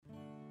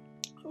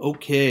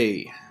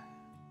Okay,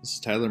 this is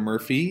Tyler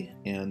Murphy,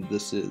 and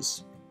this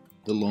is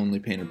the Lonely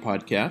Painter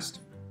Podcast.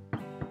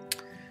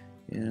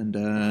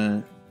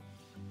 And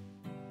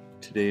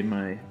today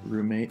my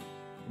roommate,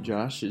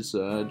 Josh, is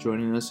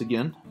joining us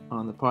again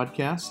on the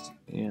podcast.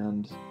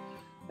 And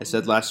I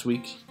said last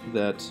week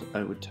that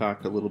I would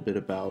talk a little bit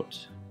about,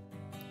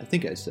 I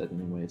think I said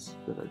anyways,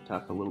 that I'd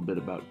talk a little bit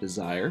about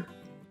desire.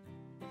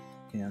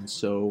 And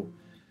so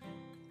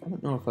I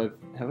don't know if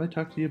have I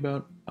talked to you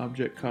about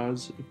object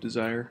cause of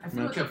desire? I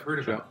feel like I've heard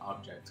about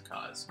object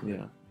cause.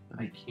 Yeah.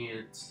 I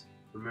can't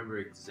remember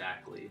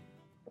exactly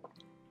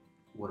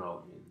what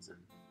all it means.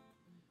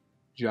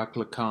 Jacques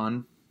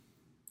Lacan,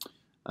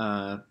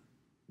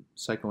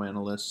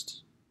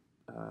 psychoanalyst,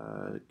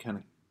 kind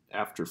of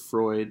after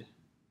Freud,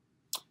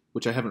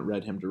 which I haven't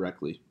read him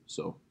directly,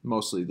 so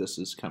mostly this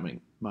is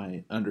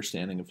my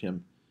understanding of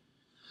him,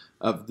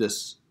 of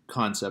this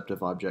concept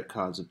of object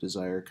cause of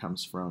desire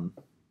comes from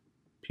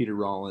Peter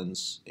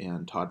Rollins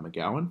and Todd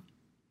McGowan.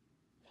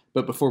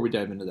 But before we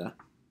dive into that,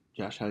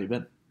 Josh, how you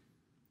been?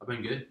 I've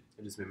been good.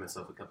 I just made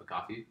myself a cup of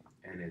coffee,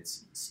 and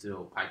it's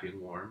still piping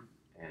warm,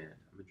 and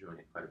I'm enjoying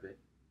it quite a bit.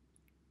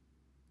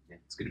 Yeah,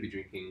 it's good to be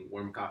drinking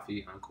warm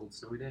coffee on a cold,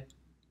 snowy day.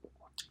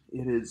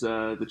 It is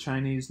the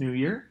Chinese New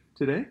Year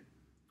today.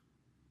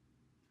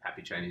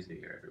 Happy Chinese New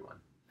Year, everyone.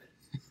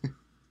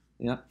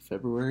 Yeah,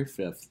 February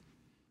 5th.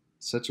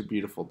 Such a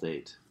beautiful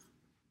date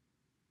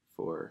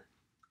for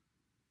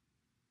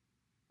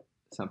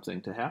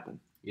something to happen.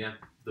 Yeah,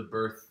 the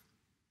birth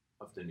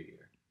of the new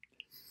year.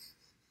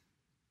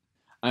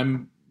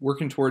 I'm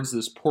working towards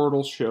this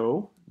Portal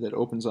show that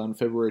opens on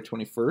February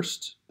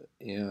 21st.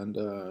 And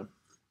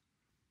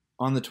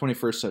on the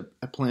 21st,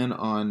 I plan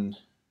on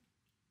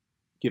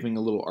giving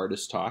a little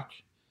artist talk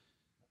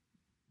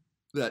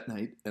that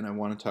night. And I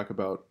want to talk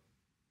about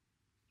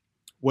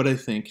what I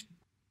think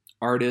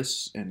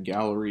artists and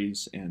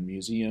galleries and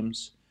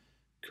museums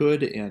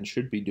could and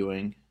should be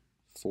doing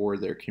for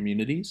their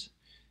communities.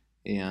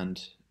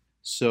 And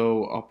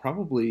so I'll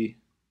probably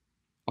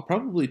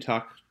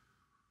talk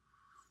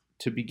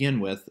to begin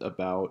with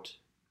about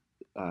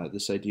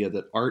this idea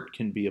that art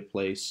can be a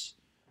place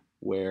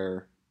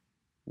where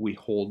we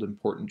hold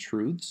important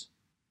truths,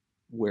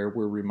 where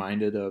we're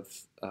reminded of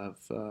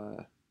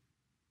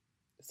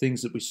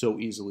things that we so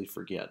easily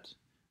forget,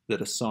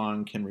 that a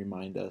song can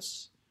remind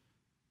us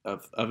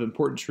of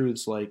important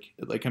truths, like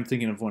I'm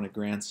thinking of one of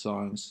Grant's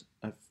songs.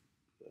 I've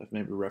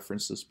maybe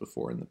referenced this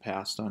before in the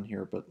past on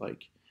here, but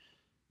like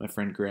my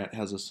friend Grant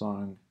has a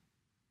song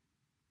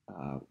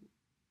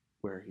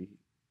where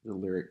the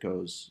lyric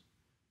goes,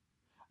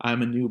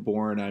 "I'm a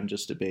newborn, I'm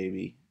just a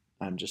baby,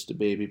 I'm just a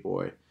baby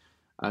boy,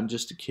 I'm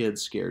just a kid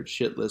scared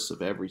shitless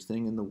of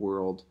everything in the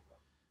world.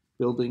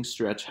 Buildings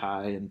stretch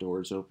high and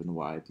doors open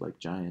wide like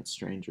giant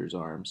strangers'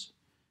 arms,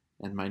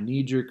 and my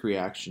knee-jerk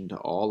reaction to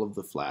all of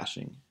the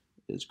flashing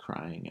is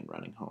crying and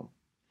running home."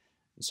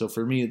 And so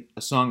for me,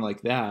 a song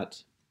like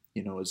that,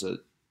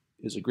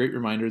 is a great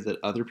reminder that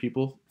other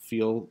people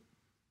feel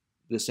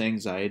this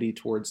anxiety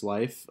towards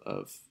life,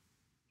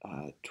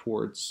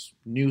 towards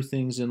new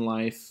things in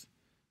life,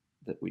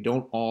 that we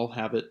don't all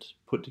have it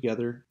put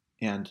together.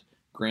 And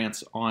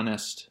Grant's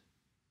honest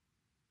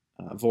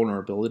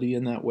vulnerability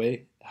in that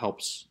way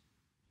helps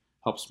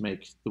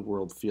make the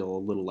world feel a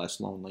little less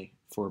lonely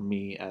for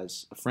me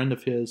as a friend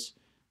of his,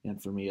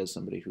 and for me as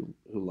somebody who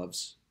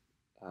loves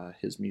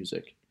his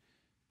music.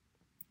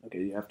 Okay,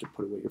 you have to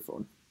put away your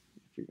phone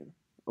if you're gonna.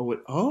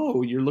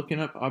 Oh, you're looking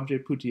up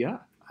objet petit.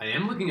 I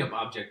am looking up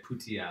object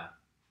petit.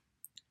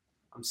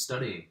 I'm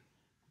studying.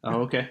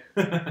 Oh, okay.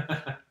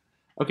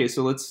 Okay,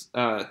 so let's.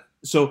 But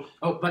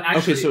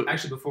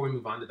actually, before we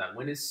move on to that,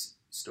 when is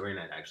story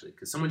night actually?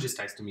 Because someone just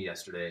texted me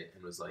yesterday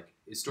and was like,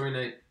 "Is story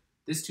night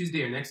this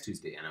Tuesday or next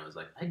Tuesday?" And I was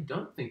like, "I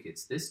don't think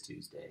it's this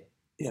Tuesday."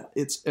 Yeah,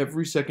 it's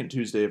every second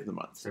Tuesday of the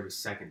month. It's every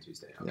second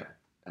Tuesday. Okay.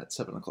 Yeah, at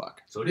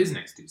 7:00. So it is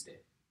next Tuesday.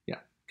 Yeah.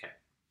 Okay.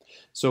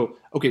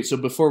 So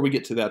before we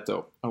get to that,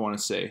 though, I want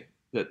to say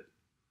that.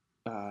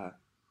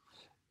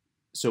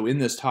 So in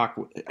this talk,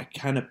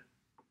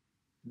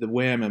 the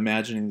way I'm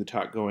imagining the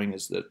talk going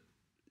is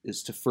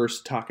to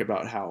first talk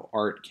about how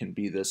art can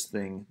be this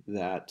thing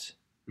that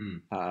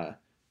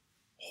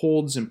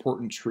holds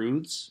important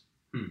truths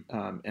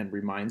and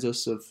reminds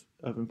us of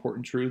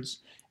important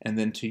truths, and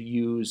then to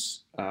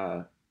use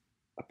a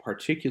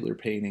particular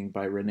painting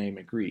by Rene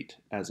Magritte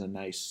as a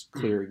nice,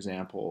 clear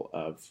example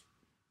of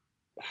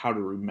how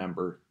to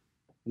remember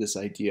this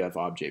idea of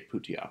objet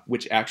petit,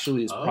 which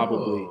actually is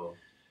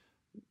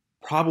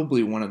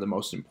probably one of the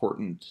most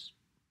important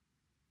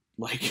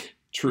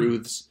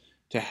truths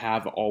to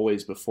have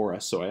always before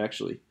us. So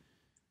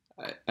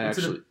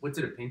what's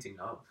it a painting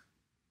of?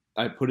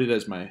 I put it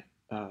as my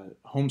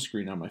home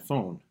screen on my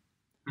phone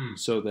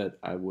so that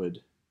I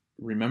would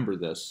remember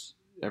this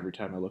every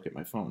time I look at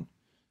my phone.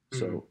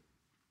 So,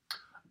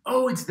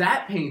 it's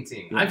that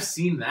painting. Yeah. I've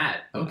seen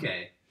that.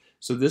 Okay.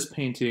 So this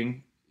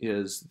painting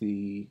is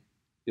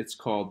it's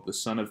called The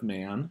Son of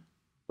Man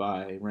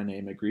by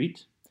Rene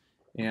Magritte.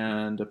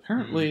 And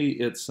apparently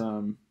it's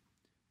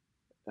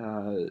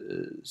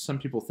Some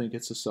people think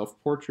it's a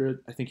self-portrait.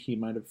 I think he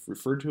might have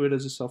referred to it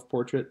as a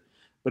self-portrait.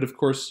 But of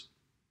course,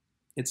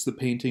 it's the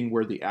painting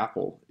where the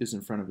apple is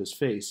in front of his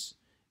face.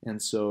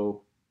 And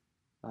so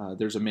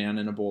there's a man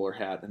in a bowler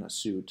hat and a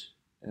suit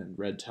and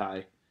red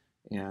tie.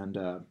 And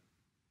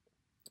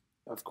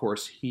of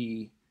course,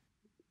 he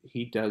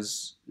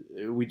does,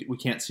 we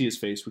can't see his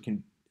face. We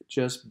can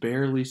just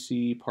barely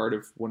see part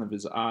of one of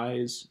his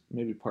eyes,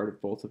 maybe part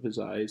of both of his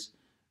eyes,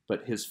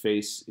 but his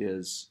face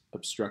is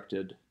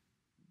obstructed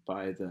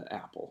by the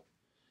apple.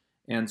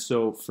 And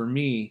so for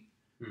me,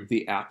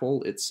 the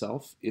apple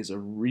itself is a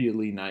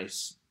really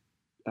nice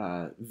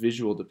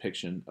visual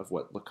depiction of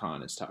what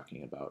Lacan is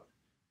talking about,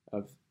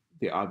 of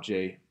the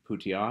objet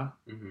petit,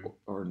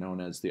 or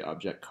known as the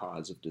object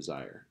cause of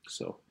desire.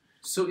 So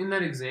in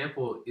that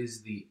example,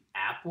 is the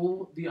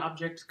apple the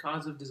object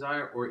cause of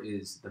desire, or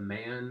is the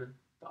man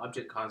the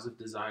object cause of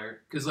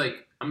desire? Because,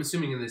 like, I'm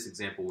assuming in this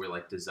example, we're,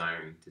 like,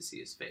 desiring to see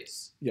his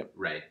face. Yep.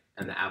 Right?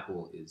 And the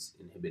apple is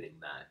inhibiting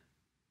that.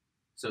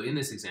 So in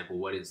this example,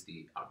 what is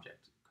the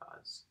object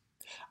cause?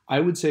 I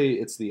would say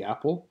it's the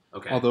apple.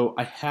 Okay. Although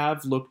I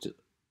have looked,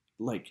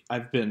 like,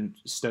 I've been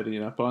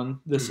studying up on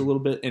this a little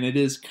bit, and it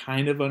is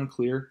kind of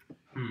unclear.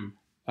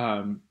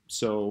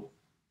 So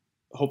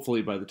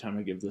hopefully by the time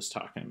I give this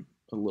talk, I'm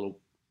a little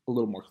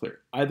more clear.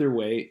 Either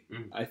way,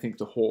 I think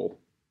the whole,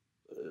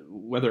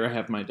 whether I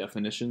have my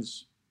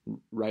definitions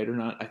right or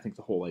not, I think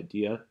the whole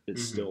idea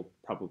is still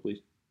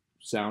probably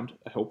sound.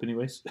 I hope,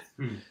 anyways.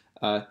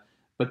 But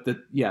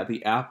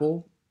the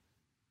apple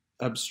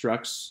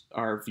obstructs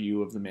our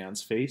view of the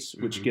man's face,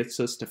 which gets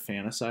us to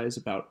fantasize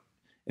about.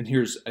 And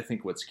here's, I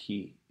think, what's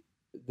key: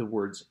 the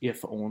words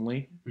 "if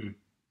only."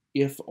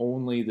 If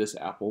only this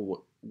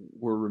apple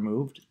were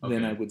removed,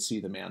 then I would see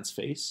the man's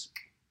face.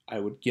 I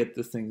would get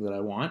the thing that I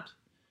want.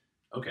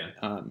 Okay.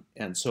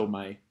 And so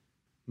my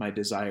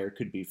desire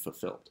could be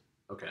fulfilled.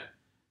 Okay.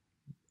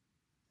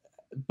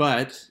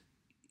 But,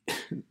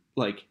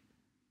 like,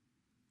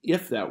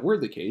 if that were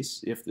the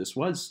case, if this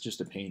was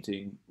just a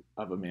painting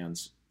of a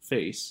man's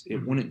face,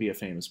 it wouldn't be a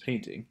famous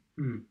painting.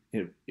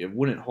 It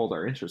wouldn't hold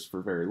our interest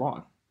for very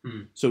long.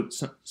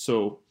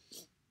 So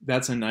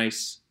that's a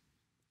nice.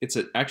 It's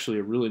actually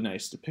a really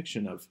nice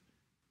depiction of.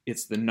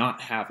 It's the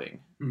not having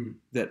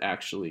that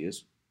actually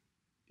is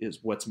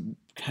what's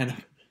kind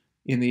of,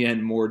 in the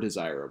end, more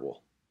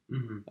desirable.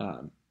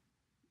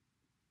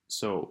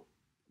 So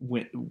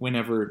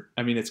whenever,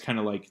 I mean, it's kind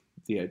of like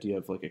the idea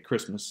of like a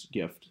Christmas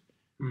gift.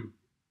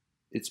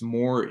 It's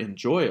more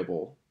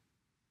enjoyable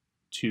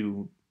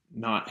to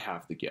not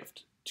have the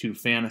gift, to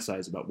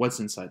fantasize about what's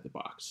inside the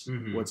box,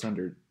 what's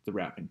under the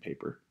wrapping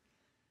paper.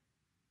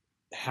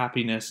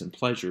 Happiness and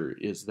pleasure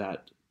is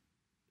that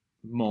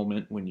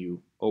moment when you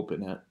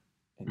open it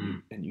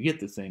and you get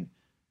the thing,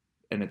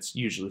 and it's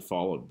usually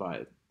followed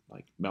by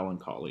like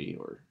melancholy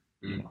or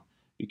you know,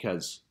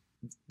 because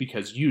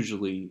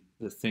usually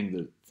the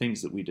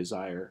things that we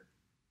desire,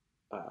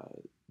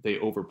 they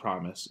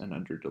overpromise and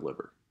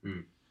underdeliver.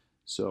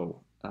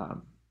 So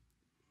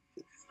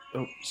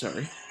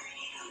sorry.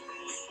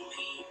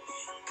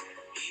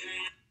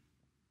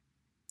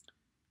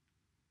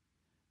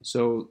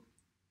 So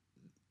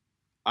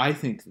I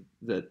think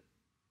that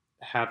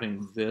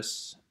having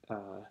this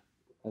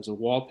as a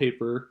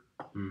wallpaper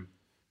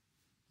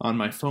on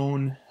my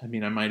phone, I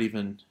mean, I might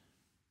even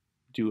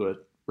do a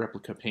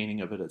replica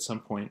painting of it at some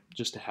point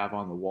just to have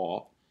on the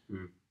wall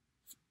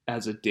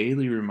as a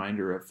daily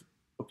reminder of,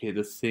 okay,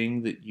 the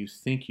thing that you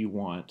think you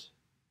want,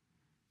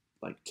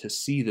 like to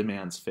see the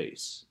man's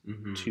face,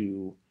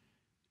 to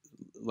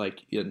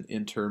like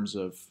in terms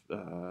of,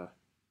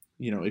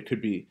 it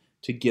could be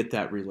to get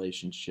that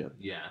relationship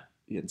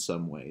in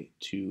some way,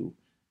 to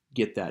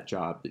get that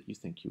job that you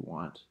think you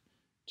want,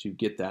 to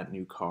get that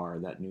new car,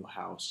 that new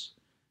house.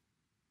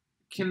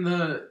 Can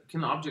the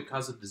object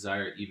cause of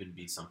desire even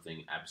be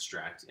something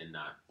abstract and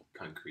not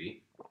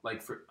concrete?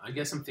 Like, I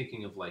guess I'm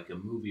thinking of like a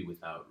movie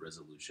without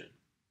resolution.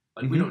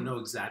 Like we don't know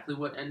exactly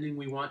what ending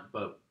we want,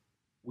 but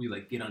we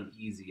like get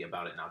uneasy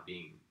about it not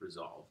being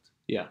resolved.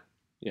 Yeah.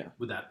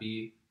 Would that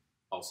be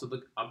also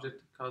the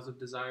object cause of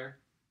desire?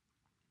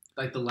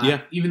 Like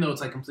the even though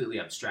it's like completely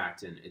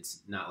abstract and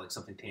it's not like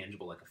something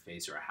tangible like a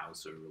face or a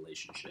house or a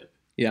relationship.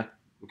 Yeah.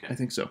 Okay. I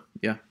think so.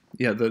 Yeah.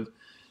 The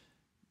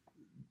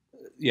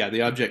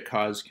object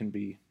cause can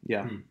be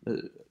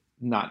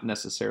not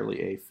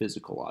necessarily a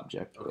physical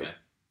object. Okay.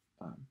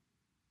 But,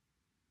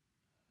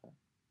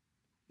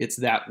 it's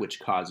that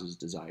which causes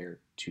desire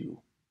to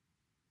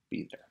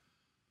be there.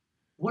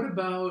 What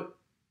about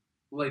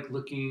like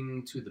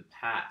looking to the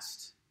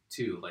past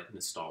too, like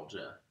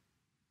nostalgia?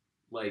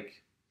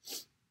 Like,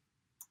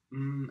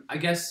 I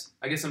guess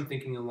I'm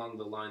thinking along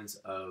the lines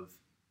of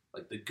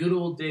like the good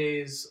old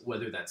days,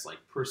 whether that's like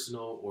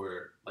personal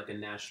or like a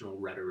national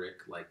rhetoric,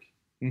 like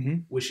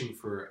wishing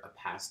for a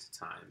past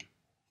time.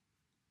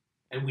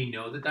 And we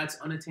know that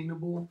that's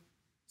unattainable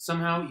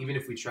somehow, even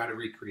if we try to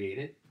recreate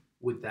it.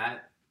 Would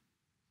that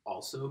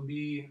also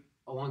be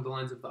along the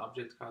lines of the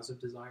object cause of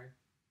desire?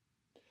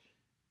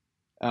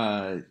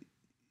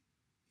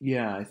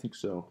 Yeah, I think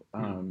so.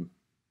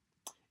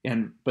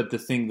 but the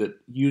thing that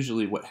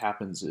usually what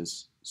happens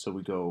is, so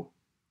we go,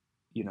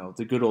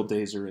 the good old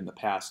days are in the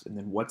past, and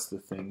then what's the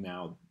thing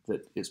now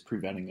that is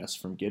preventing us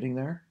from getting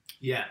there?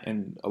 Yeah.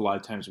 And a lot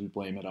of times we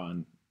blame it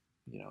on,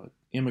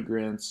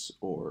 immigrants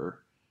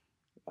or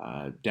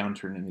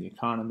downturn in the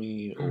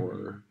economy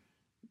or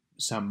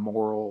some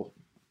moral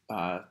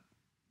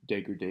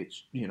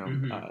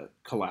degradation,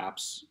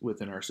 collapse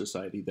within our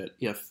society that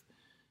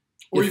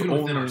even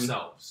within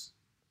ourselves.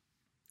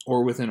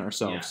 Or within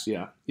ourselves,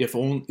 yeah. If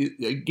only,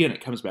 again,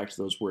 it comes back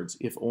to those words,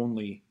 if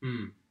only,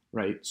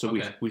 right? So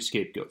we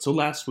scapegoat. So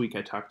last week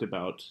I talked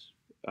about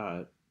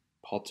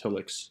Paul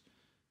Tillich's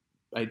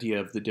idea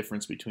of the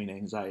difference between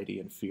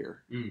anxiety and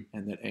fear,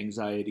 and that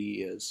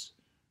anxiety is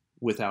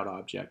without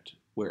object,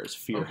 whereas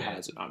fear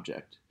has an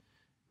object.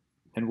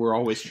 And we're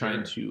always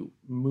trying to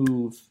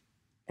move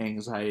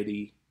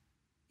anxiety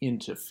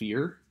into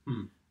fear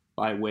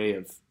by way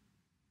of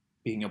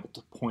being able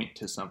to point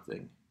to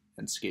something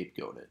and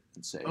scapegoat it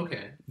and say,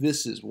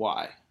 this is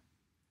why.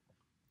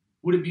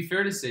 Would it be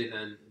fair to say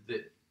then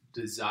that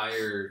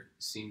desire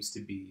seems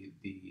to be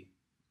the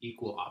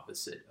equal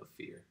opposite of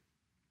fear?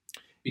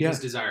 Because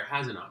desire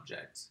has an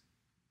object,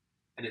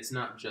 and it's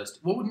not just,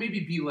 what would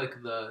maybe be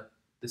like the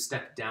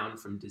step down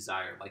from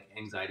desire, like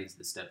anxiety is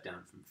the step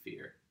down from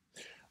fear?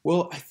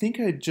 Well, I think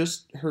I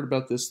just heard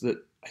about this, that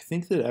I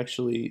think that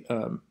actually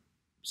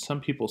some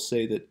people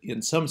say that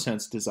in some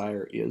sense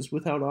desire is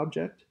without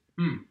object.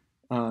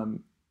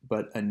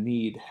 But a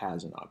need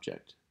has an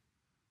object.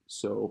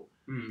 So,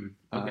 I'm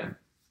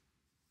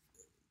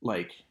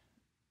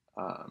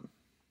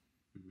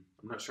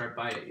not sure I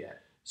buy it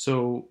yet.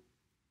 So,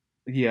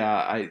 yeah,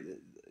 I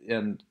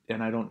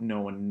don't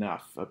know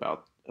enough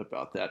about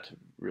that to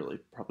really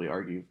probably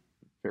argue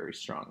very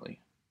strongly.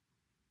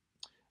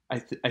 I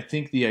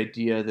think the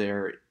idea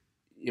there,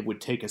 it would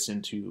take us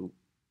into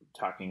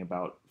talking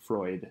about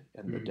Freud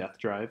and the death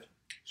drive.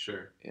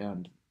 Sure.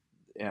 And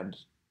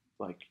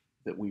like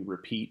that we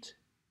repeat.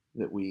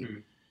 That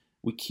we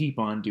keep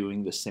on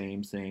doing the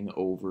same thing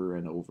over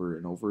and over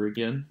and over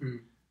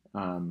again.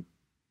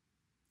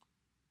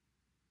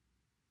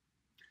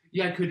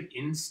 Could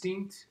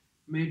instinct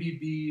maybe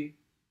be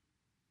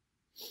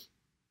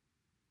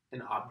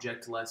an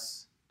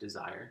objectless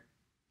desire?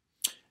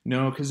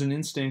 No, because an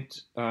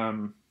instinct,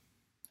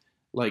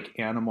 like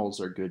animals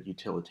are good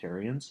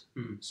utilitarians.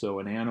 So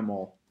an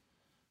animal,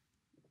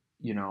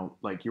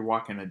 like you're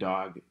walking a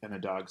dog and a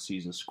dog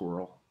sees a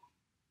squirrel.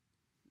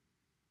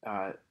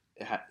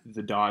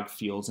 The dog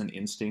feels an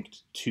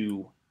instinct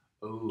to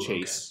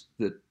chase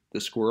the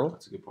squirrel.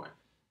 That's a good point.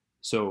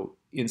 So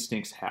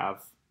instincts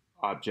have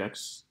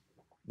objects.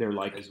 They're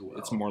like,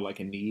 it's more like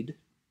a need.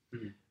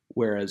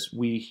 Whereas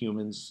we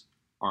humans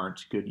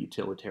aren't good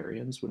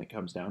utilitarians when it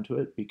comes down to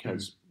it,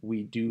 because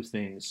we do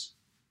things.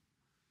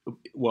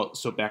 Well,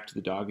 so back to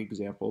the dog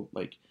example,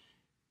 like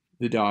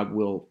the dog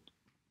will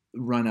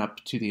run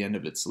up to the end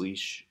of its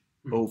leash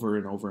over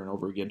and over and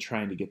over again,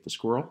 trying to get the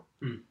squirrel.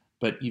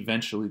 But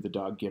eventually the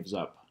dog gives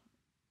up.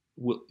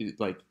 Will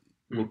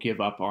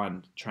give up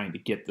on trying to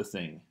get the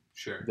thing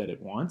that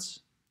it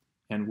wants,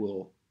 and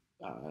will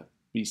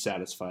be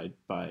satisfied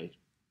by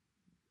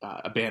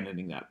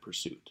abandoning that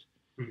pursuit.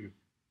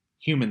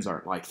 Humans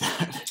aren't like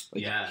that.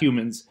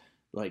 Humans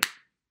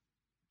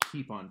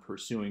keep on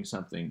pursuing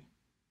something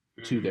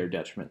to their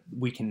detriment.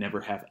 We can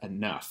never have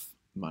enough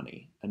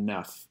money,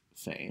 enough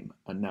fame,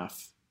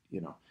 enough,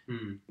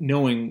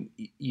 knowing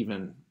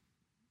even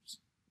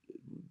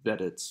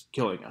that it's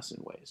killing us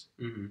in ways.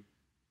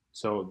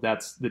 So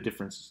that's the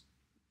difference.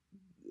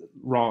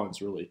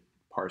 Rollins really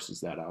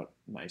parses that out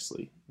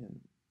nicely in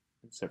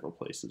several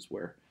places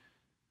where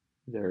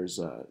there's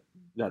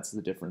that's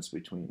the difference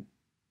between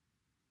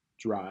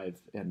drive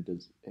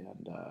and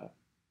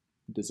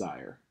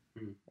desire,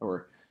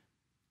 or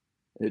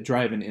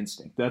drive and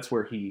instinct. That's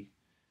where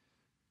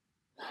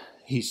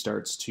he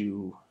starts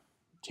to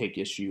take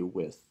issue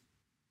with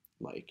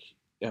like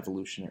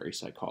evolutionary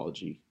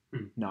psychology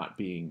not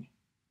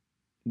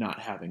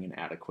having an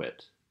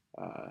adequate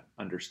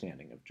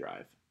understanding of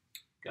drive.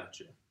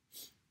 Gotcha.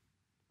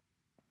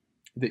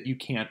 That you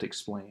can't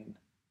explain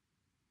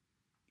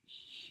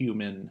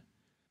human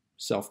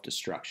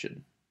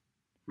self-destruction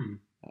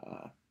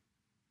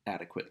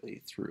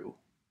adequately through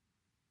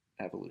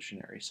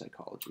evolutionary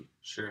psychology.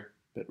 Sure.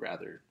 But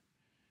rather,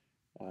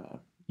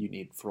 you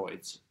need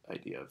Freud's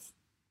idea of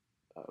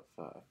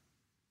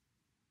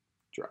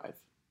drive.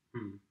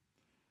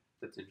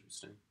 That's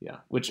interesting. Yeah,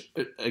 which,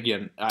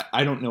 again,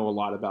 I don't know a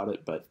lot about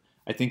it, but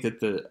I think that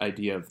the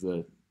idea of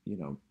the,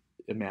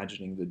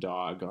 imagining the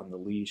dog on the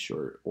leash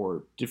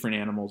or different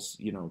animals,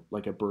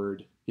 like a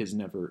bird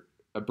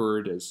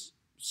is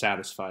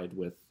satisfied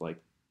with like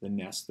the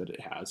nest that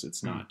it has.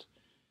 It's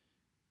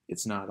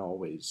not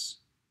always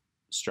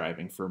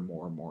striving for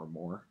more and more and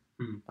more,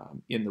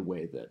 in the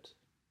way that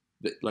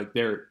like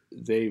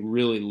they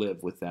really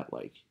live with that,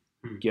 like,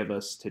 give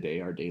us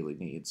today our daily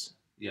needs,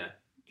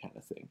 kind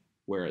of thing.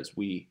 Whereas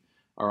we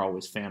are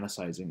always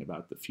fantasizing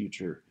about the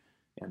future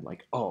and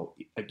like, oh,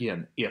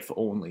 again, if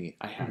only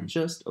I had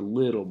just a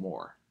little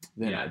more,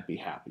 then I'd be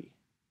happy.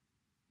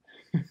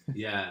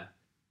 Yeah.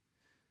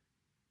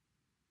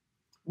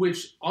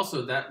 Which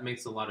also, that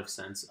makes a lot of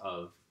sense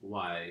of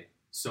why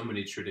so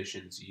many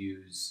traditions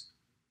use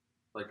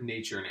like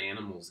nature and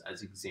animals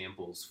as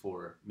examples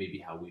for maybe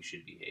how we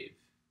should behave.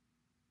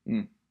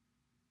 Mm.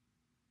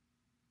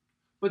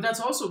 But that's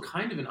also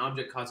kind of an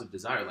object cause of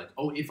desire. Like,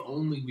 oh, if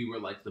only we were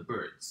like the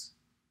birds.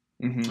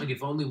 Mm-hmm. Like,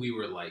 if only we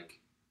were like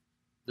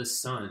the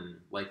sun,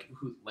 like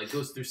who like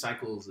goes through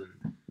cycles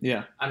and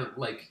yeah, I don't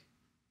like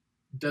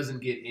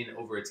doesn't get in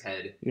over its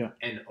head. Yeah.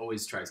 And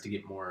always tries to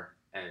get more.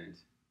 And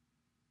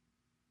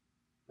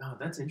oh,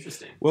 that's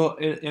interesting. Well,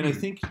 and I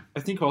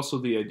think also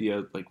the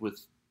idea like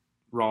with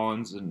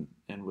Rollins and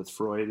with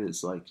Freud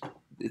is like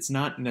it's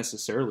not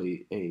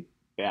necessarily a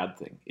bad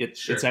thing.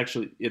 It's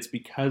actually it's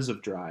because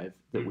of drive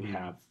that we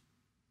have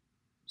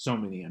so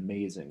many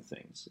amazing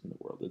things in the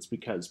world. It's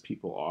because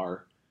people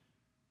are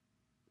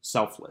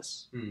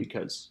selfless,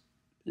 because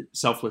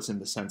selfless in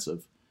the sense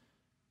of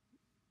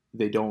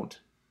they don't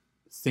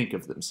think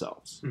of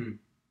themselves.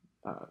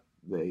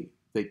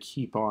 They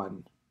keep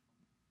on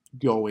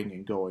going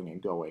and going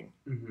and going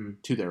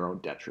to their own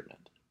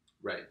detriment.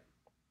 Right.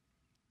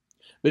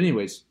 But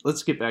anyways,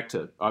 let's get back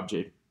to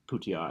objet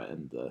petit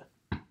and the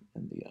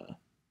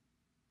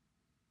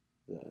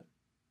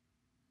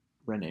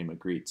Rene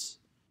Magritte's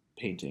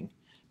painting.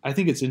 I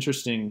think it's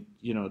interesting,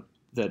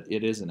 that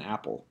it is an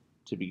apple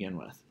to begin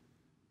with.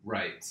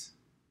 Right.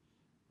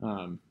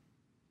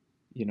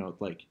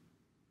 Like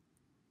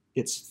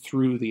it's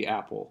through the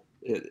apple,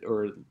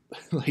 or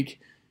like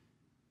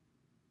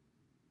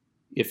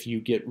if you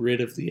get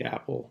rid of the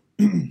apple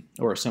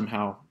or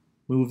somehow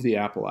move the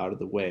apple out of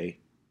the way,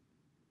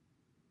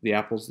 the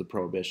apple's the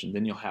prohibition,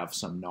 then you'll have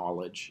some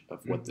knowledge of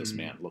what this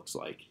man looks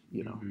like,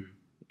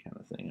 kind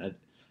of thing.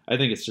 I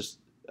think it's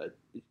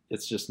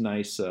just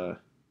nice, I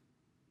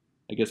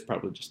guess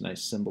probably just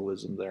nice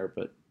symbolism there.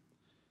 But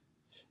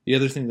the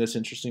other thing that's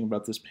interesting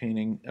about this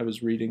painting, I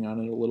was reading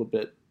on it a little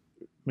bit,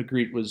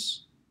 Magritte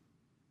was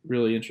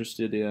really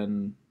interested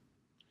in,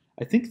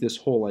 I think, this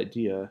whole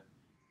idea,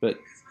 but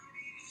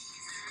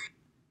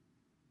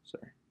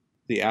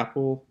the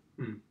apple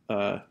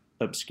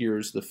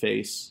obscures the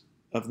face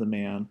of the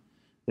man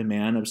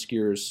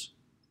obscures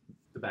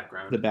the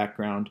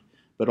background,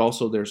 but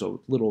also there's a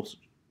little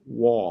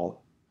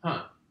wall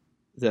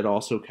that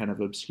also kind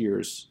of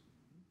obscures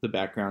the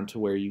background to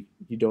where you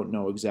don't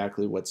know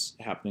exactly what's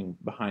happening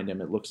behind him.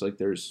 It looks like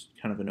there's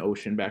kind of an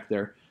ocean back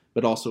there,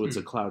 but also it's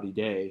a cloudy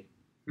day.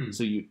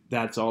 So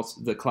that's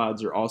also, the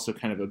clouds are also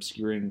kind of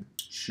obscuring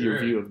your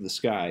view of the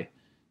sky.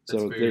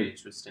 That's very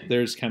interesting.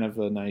 There's kind of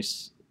a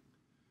nice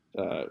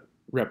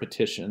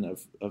repetition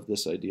of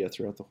this idea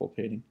throughout the whole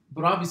painting.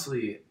 But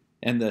obviously,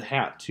 and the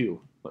hat too,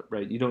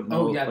 right? You don't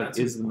know.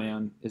 Is the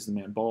man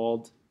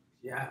bald?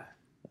 Yeah.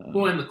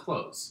 And the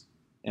clothes.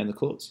 And the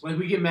clothes. Like,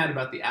 we get mad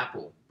about the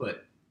apple,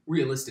 but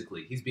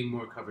realistically, he's being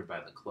more covered by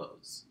the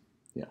clothes.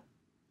 Yeah.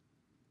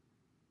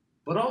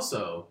 But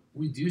also,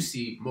 we do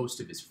see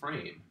most of his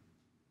frame.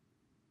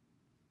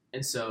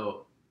 And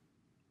so,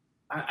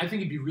 I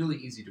think it'd be really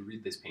easy to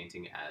read this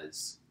painting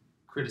as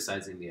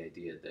criticizing the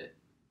idea that,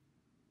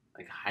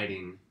 like,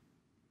 hiding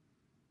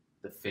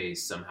the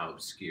face somehow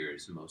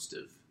obscures most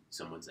of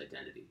someone's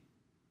identity.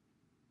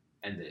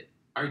 And that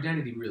our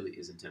identity really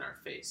isn't in our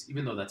face,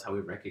 even though that's how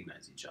we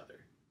recognize each other.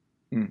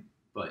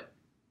 But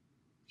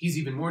he's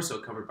even more so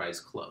covered by his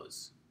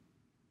clothes.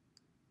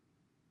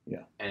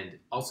 Yeah. And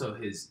also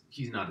he's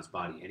not his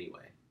body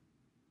anyway.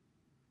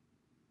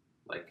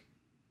 Like,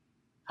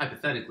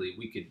 hypothetically,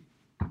 we could,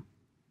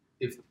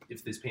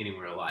 if this painting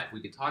were alive,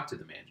 we could talk to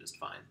the man just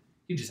fine.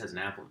 He just has an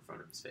apple in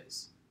front of his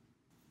face.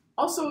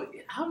 Also,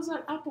 how's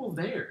that apple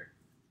there?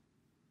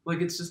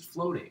 Like, it's just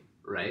floating,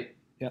 right?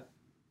 Yeah.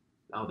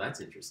 Oh, that's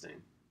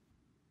interesting.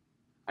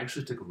 I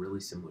actually took a really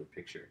similar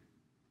picture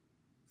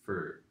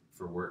for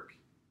work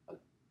a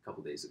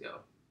couple days ago.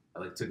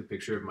 I took a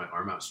picture of my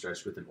arm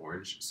outstretched with an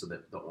orange, so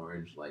that the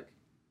orange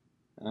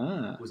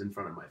was in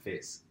front of my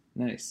face.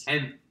 Nice.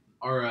 And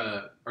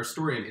our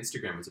story on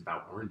Instagram was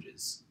about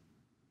oranges,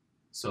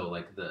 so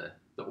the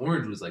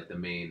orange was the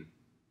main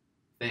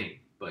thing.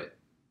 But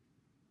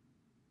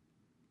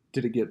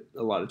did it get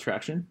a lot of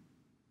traction?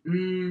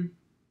 In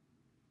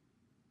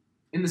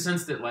the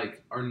sense that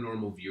our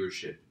normal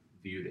viewership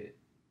viewed it,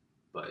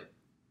 but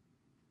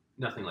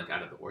nothing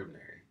out of the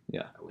ordinary.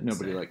 Yeah,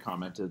 nobody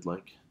commented oh,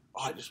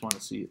 I just want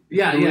to see it.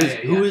 Yeah, Who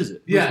is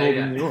it? Who's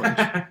holding the orange?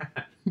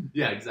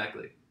 Yeah,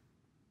 exactly.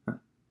 Huh.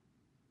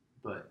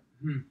 But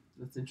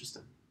that's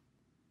interesting.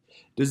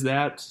 This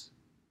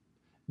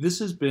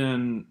has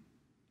been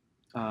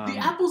the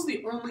apple's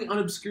the only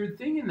unobscured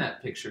thing in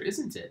that picture,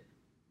 isn't it?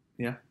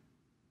 Yeah.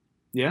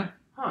 Yeah.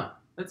 Huh.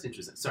 That's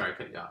interesting. Sorry, I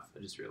cut you off. I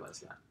just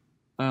realized that.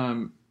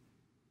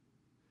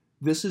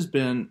 This has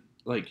been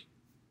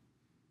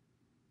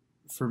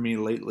for me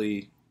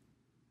lately,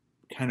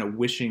 kind of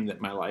wishing that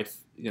my life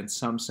in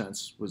some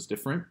sense was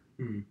different.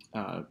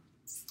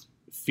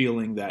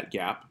 Feeling that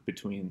gap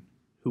between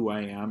who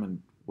I am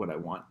and what I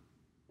want,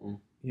 who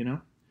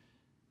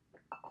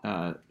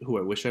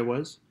I wish I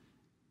was.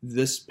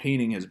 This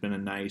painting has been a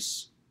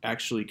nice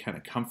actually kind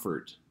of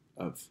comfort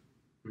of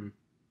Mm.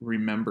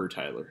 remember,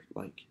 Tyler,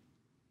 like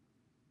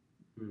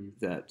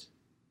that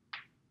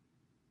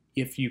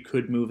if you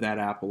could move that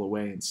apple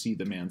away and see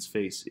the man's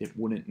face, it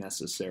wouldn't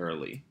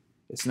necessarily.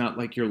 It's not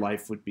like your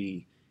life would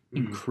be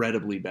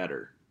incredibly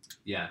better.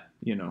 Yeah.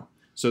 You know,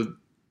 so,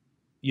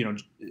 you know,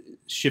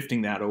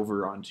 shifting that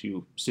over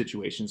onto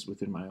situations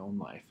within my own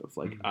life of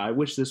like, I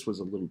wish this was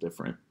a little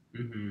different.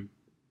 Mm-hmm.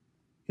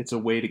 It's a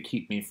way to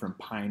keep me from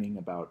pining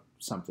about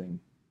something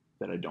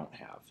that I don't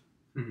have.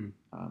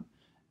 Mm-hmm.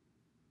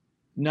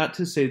 Not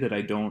to say that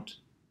I don't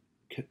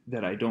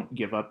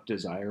give up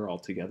desire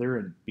altogether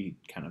and be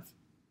kind of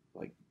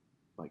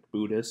like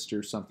Buddhist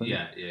or something.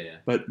 Yeah.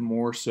 But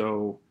more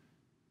so,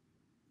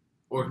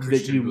 or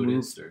Christian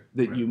Buddhist,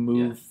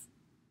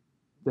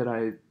 that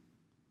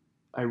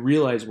I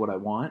realize what I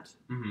want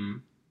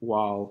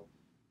while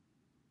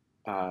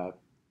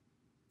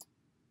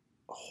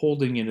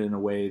holding it in a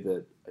way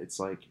that it's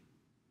like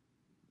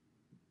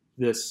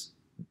this.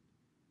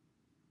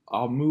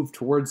 I'll move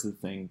towards the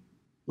thing.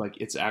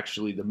 Like it's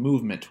actually the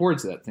movement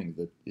towards that thing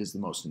that is the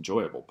most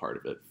enjoyable part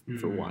of it,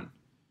 for one.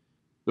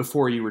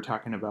 Before you were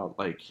talking about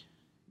like,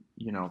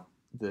 you know,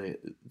 the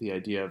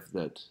idea of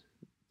that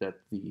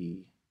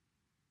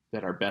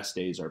our best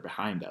days are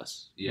behind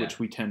us, which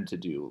we tend to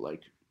do,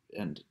 like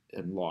and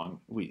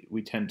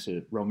we tend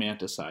to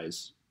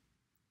romanticize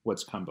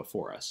what's come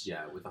before us.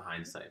 Yeah, with a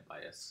hindsight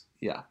bias.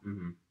 Yeah.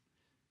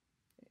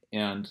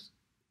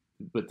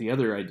 But the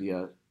other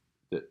idea,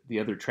 that the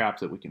other trap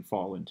that we can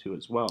fall into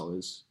as well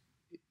is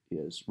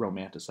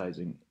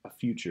romanticizing a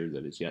future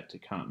that is yet to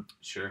come.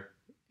 Sure.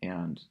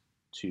 And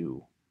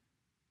to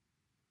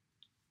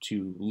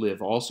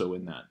live also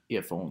in that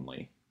if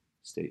only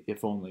state,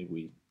 if only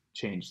we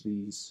change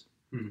these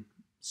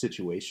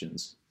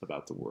situations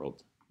about the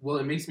world. Well,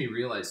 it makes me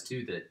realize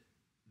too that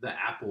the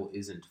apple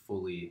isn't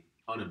fully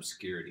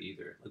unobscured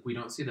either. Like we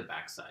don't see the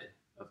backside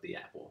of the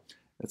apple.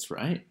 That's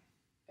right.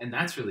 And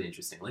that's really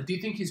interesting. Like, do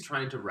you think he's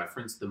trying to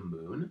reference the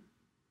moon?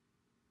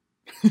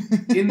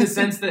 In the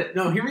sense that,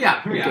 no, hear me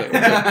out. Okay.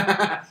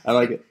 I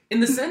like it. In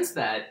the sense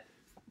that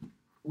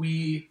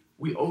we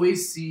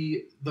always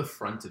see the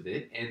front of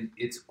it and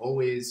it's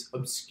always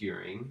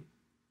obscuring,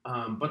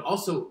 but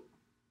also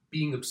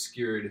being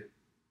obscured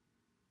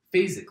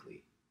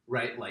physically,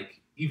 right?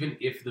 Like even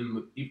if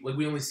like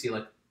we only see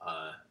like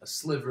a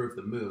sliver of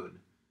the moon,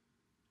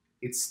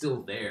 it's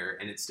still there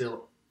and it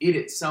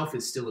itself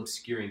is still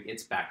obscuring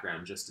its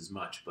background just as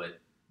much, but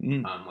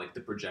like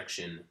the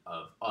projection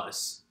of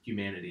us,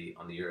 humanity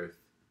on the earth,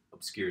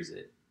 obscures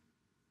it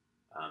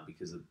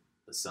because of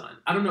the sun.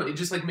 I don't know. It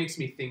just like makes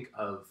me think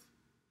of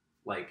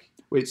like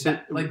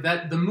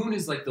that the moon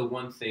is like the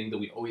one thing that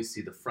we always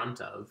see the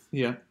front of,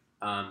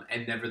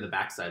 and never the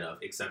backside of,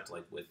 except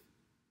like with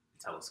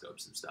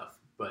telescopes and stuff.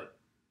 But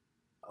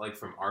like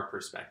from our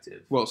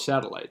perspective, well,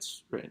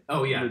 satellites, right?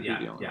 Oh yeah,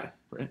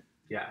 right?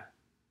 Yeah.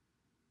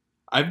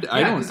 I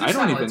don't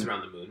even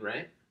around the moon,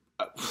 right?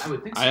 I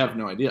would think so. I have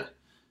no idea.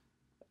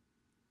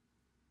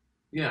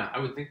 Yeah, I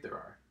would think there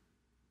are.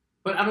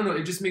 But I don't know,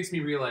 it just makes me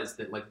realize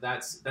that like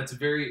that's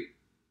very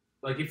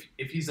like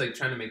if he's like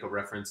trying to make a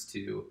reference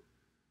to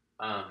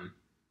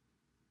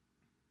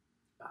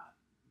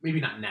maybe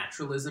not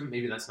naturalism,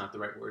 maybe that's not the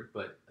right word,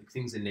 but like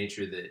things in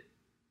nature that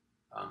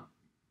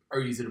are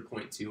easy to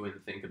point to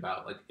and think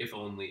about, like if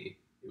only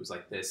it was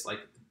like this. Like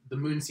the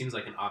moon seems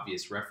like an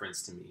obvious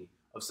reference to me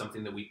of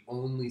something that we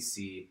only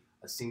see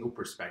a single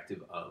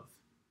perspective of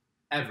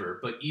ever,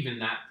 but even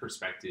that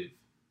perspective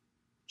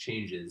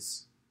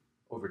changes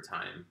over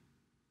time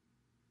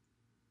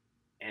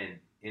and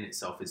in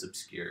itself is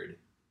obscured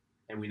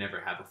and we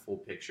never have a full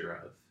picture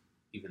of,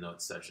 even though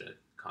it's such a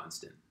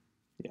constant.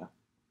 Yeah.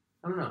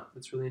 I don't know.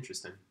 That's really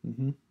interesting.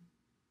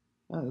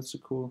 Oh, that's a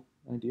cool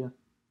idea.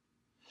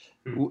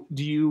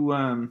 Do you,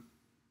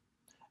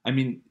 I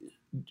mean,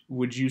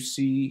 would you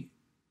see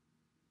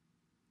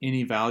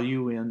any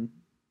value in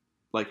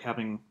like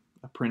having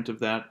a print of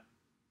that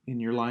in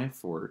your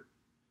life, or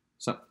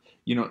some,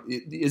 you know,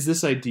 is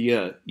this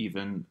idea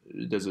even,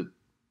 does it,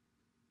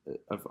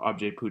 of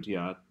objet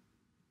petit,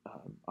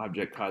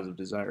 object cause of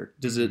desire,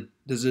 does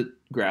it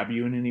grab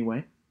you in any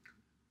way?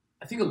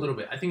 I think a little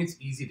bit. I think it's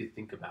easy to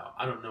think about.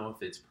 I don't know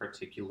if it's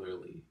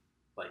particularly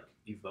like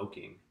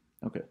evoking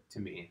to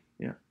me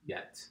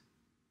yet.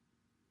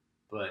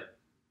 But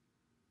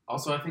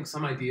also I think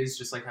some ideas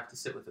just like have to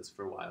sit with us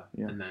for a while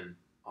and then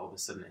all of a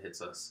sudden it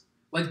hits us.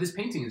 Like this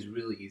painting is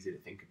really easy to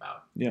think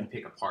about and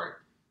pick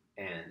apart,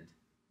 and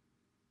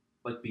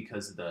like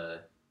because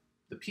the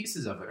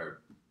pieces of it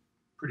are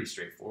pretty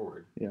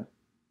straightforward. Yeah.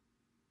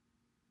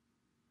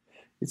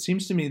 It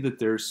seems to me that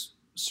there's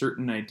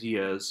certain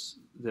ideas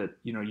that,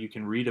 you know, you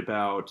can read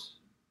about,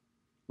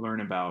 learn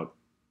about,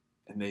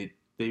 and they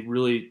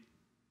really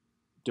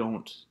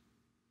don't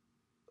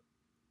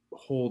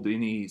hold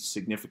any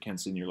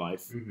significance in your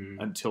life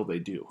until they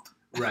do.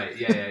 Right.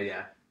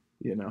 Yeah.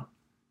 You know?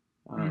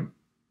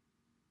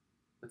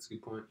 That's a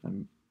good point.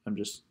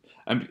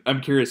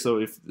 I'm curious though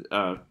if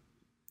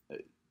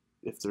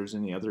there's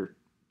any other,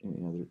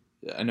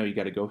 I know you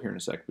got to go here in a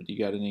sec, but do you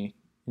got any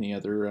Any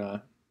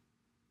other,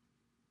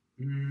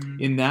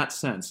 in that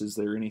sense, is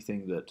there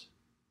anything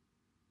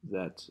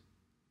that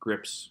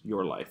grips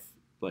your life?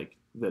 Like,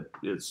 that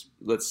is,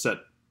 let's set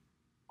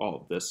all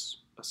of this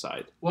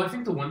aside. Well, I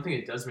think the one thing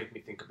it does make me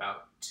think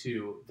about,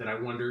 too, that I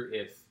wonder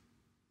if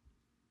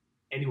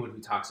anyone who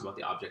talks about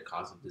the object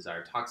cause of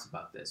desire talks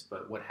about this,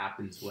 but what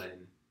happens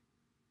when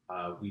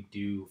we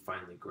do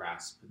finally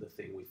grasp the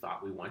thing we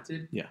thought we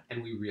wanted,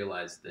 and we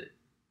realize that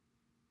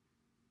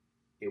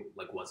it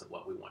like wasn't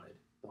what we wanted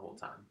the whole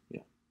time.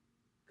 Yeah.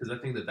 Because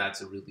I think that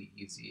that's a really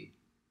easy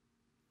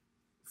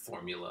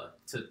formula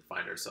to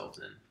find ourselves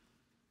in.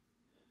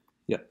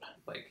 Yep.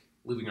 Like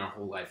living our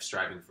whole life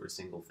striving for a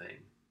single thing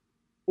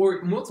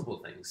or multiple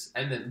things.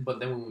 But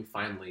then when we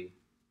finally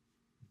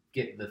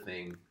get the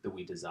thing that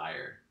we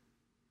desire,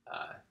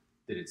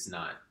 that it's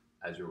not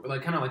as you're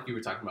like, kind of like you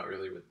were talking about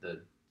earlier with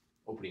the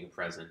opening a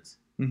present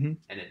and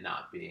it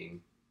not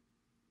being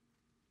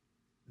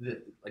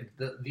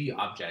the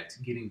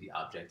object, getting the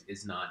object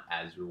is not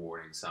as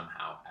rewarding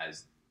somehow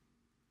as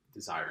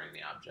desiring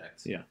the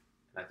object. Yeah.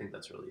 And I think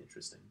that's really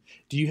interesting.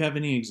 Do you have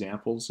any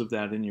examples of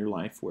that in your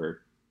life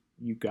where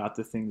you got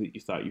the thing that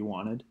you thought you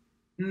wanted?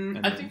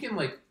 I think in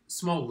like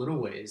small little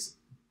ways,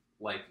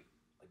 like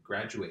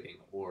graduating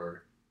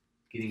or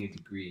getting a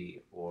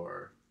degree,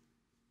 or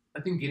I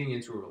think getting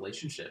into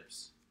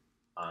relationships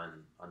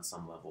on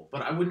some level.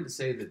 But I wouldn't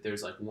say that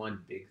there's like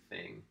one big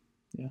thing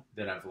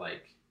that I've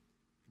like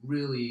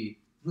really,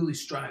 really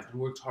strived and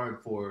worked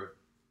hard for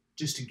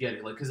just to get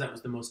it, like, because that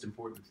was the most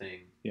important thing.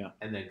 Yeah.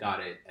 And then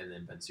got it, and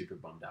then been super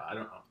bummed out. I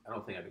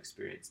don't think I've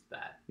experienced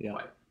that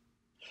quite.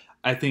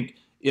 I think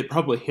it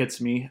probably hits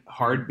me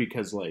hard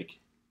because, like,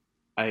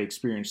 I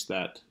experienced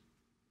that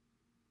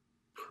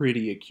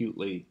pretty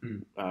acutely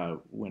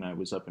when I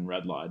was up in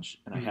Red Lodge,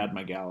 and I had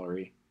my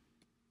gallery.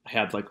 I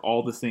had like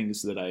all the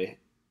things that I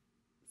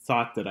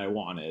thought that I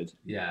wanted.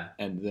 Yeah.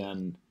 And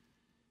then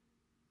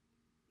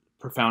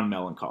profound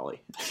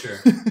melancholy. Sure.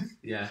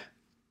 Yeah.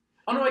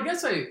 Oh no, I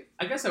guess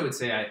I would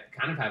say I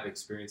kind of have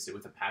experienced it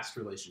with a past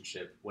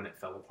relationship when it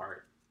fell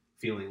apart,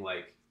 feeling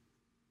like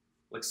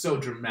so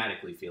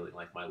dramatically feeling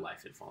like my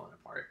life had fallen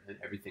apart and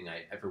everything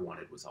I ever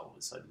wanted was all of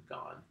a sudden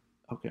gone.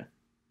 Okay.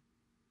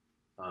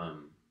 But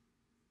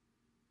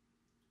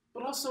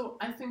also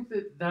I think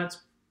that that's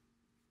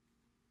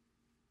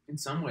in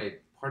some way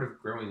part of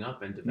growing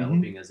up and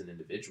developing as an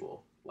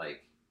individual.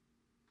 Like,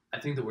 I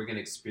think that we're going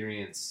to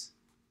experience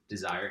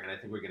desire, and I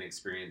think we're going to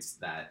experience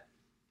that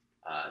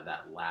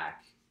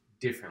lack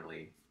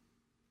differently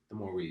the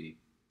more we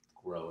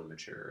grow and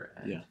mature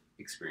and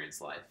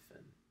experience life.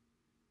 And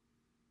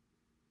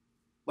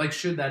like,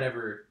 should that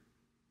ever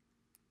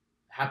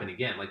happen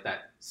again, like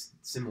that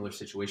similar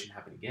situation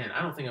happen again,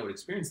 I don't think I would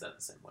experience that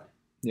the same way,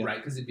 right?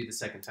 Because it'd be the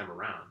second time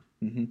around,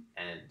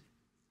 and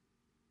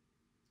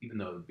even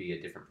though it would be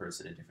a different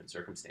person in different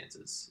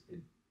circumstances,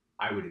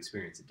 I would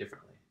experience it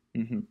differently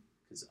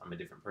because I'm a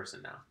different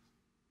person now.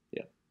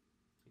 Yeah,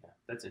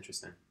 that's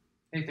interesting.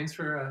 Hey, thanks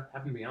for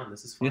having me on.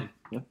 This is fun.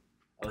 Yeah.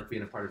 I like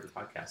being a part of the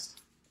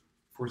podcast.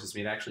 Forces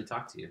me to actually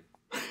talk to you.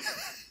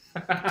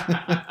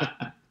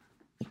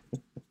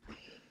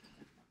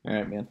 All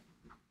right, man.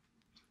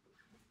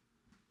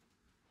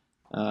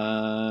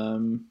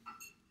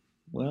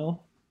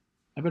 Well,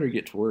 I better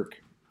get to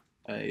work.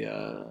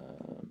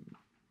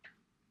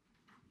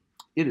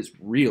 It is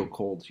real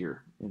cold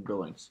here in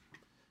Billings.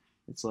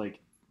 It's like,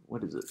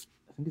 what is it?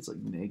 I think it's like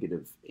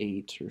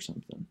 -8 or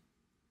something.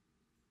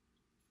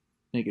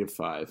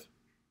 -5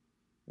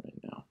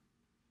 right now.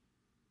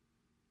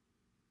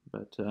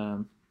 But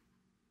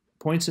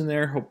points in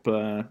there. Hope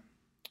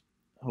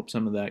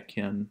some of that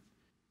can.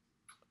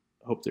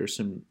 Hope there's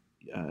some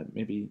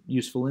maybe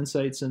useful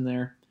insights in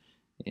there,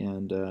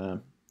 and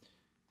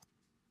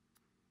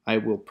I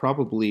will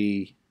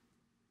probably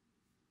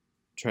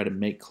try to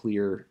make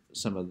clear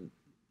some of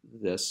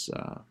this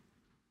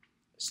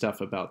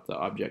stuff about the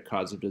object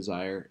cause of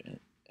desire,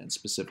 and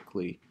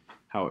specifically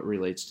how it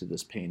relates to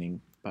this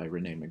painting by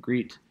Rene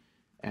Magritte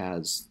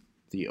as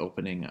the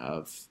opening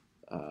of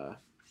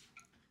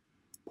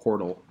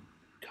portal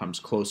comes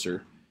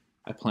closer.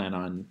 I plan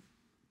on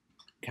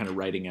kind of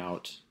writing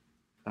out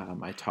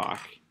my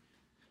talk.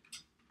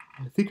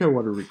 I think I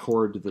want to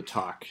record the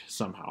talk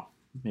somehow.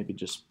 Maybe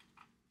just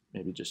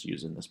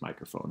using this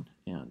microphone,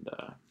 and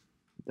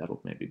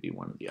that'll maybe be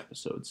one of the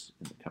episodes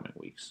in the coming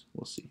weeks.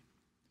 We'll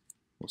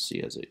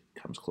see as it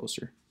comes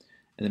closer.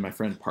 And then my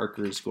friend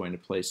Parker is going to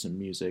play some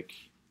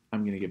music.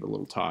 I'm going to give a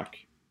little talk,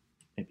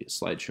 maybe a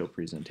slideshow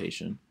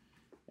presentation,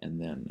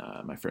 and then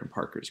my friend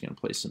Parker is going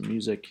to play some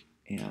music,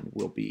 and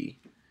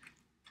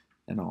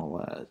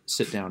I'll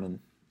sit down and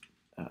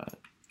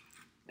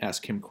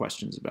ask him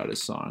questions about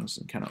his songs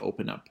and kind of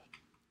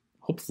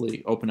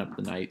hopefully open up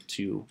the night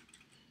to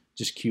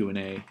just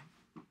Q&A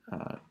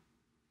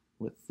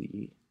with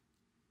the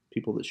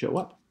people that show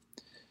up.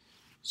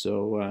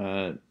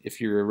 So if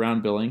you're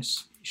around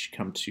Billings, you should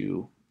come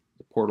to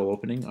the portal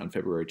opening on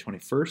February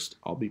 21st.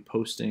 I'll be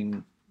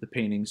posting the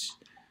paintings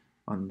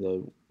on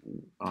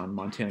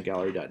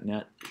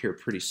montanagallery.net here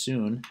pretty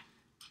soon,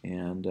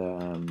 and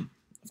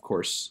of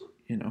course,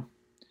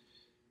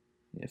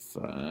 if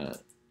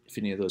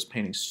any of those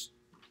paintings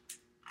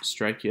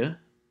strike you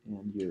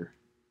and you're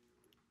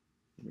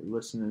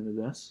listening to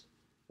this,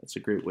 that's a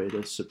great way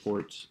to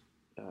support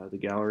the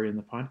gallery and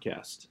the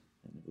podcast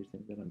and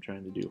everything that I'm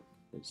trying to do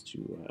is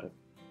to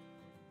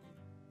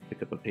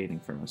pick up a painting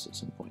from us at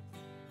some point.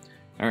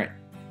 All right.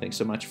 Thanks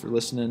so much for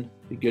listening.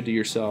 Be good to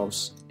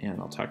yourselves, and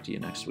I'll talk to you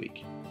next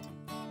week.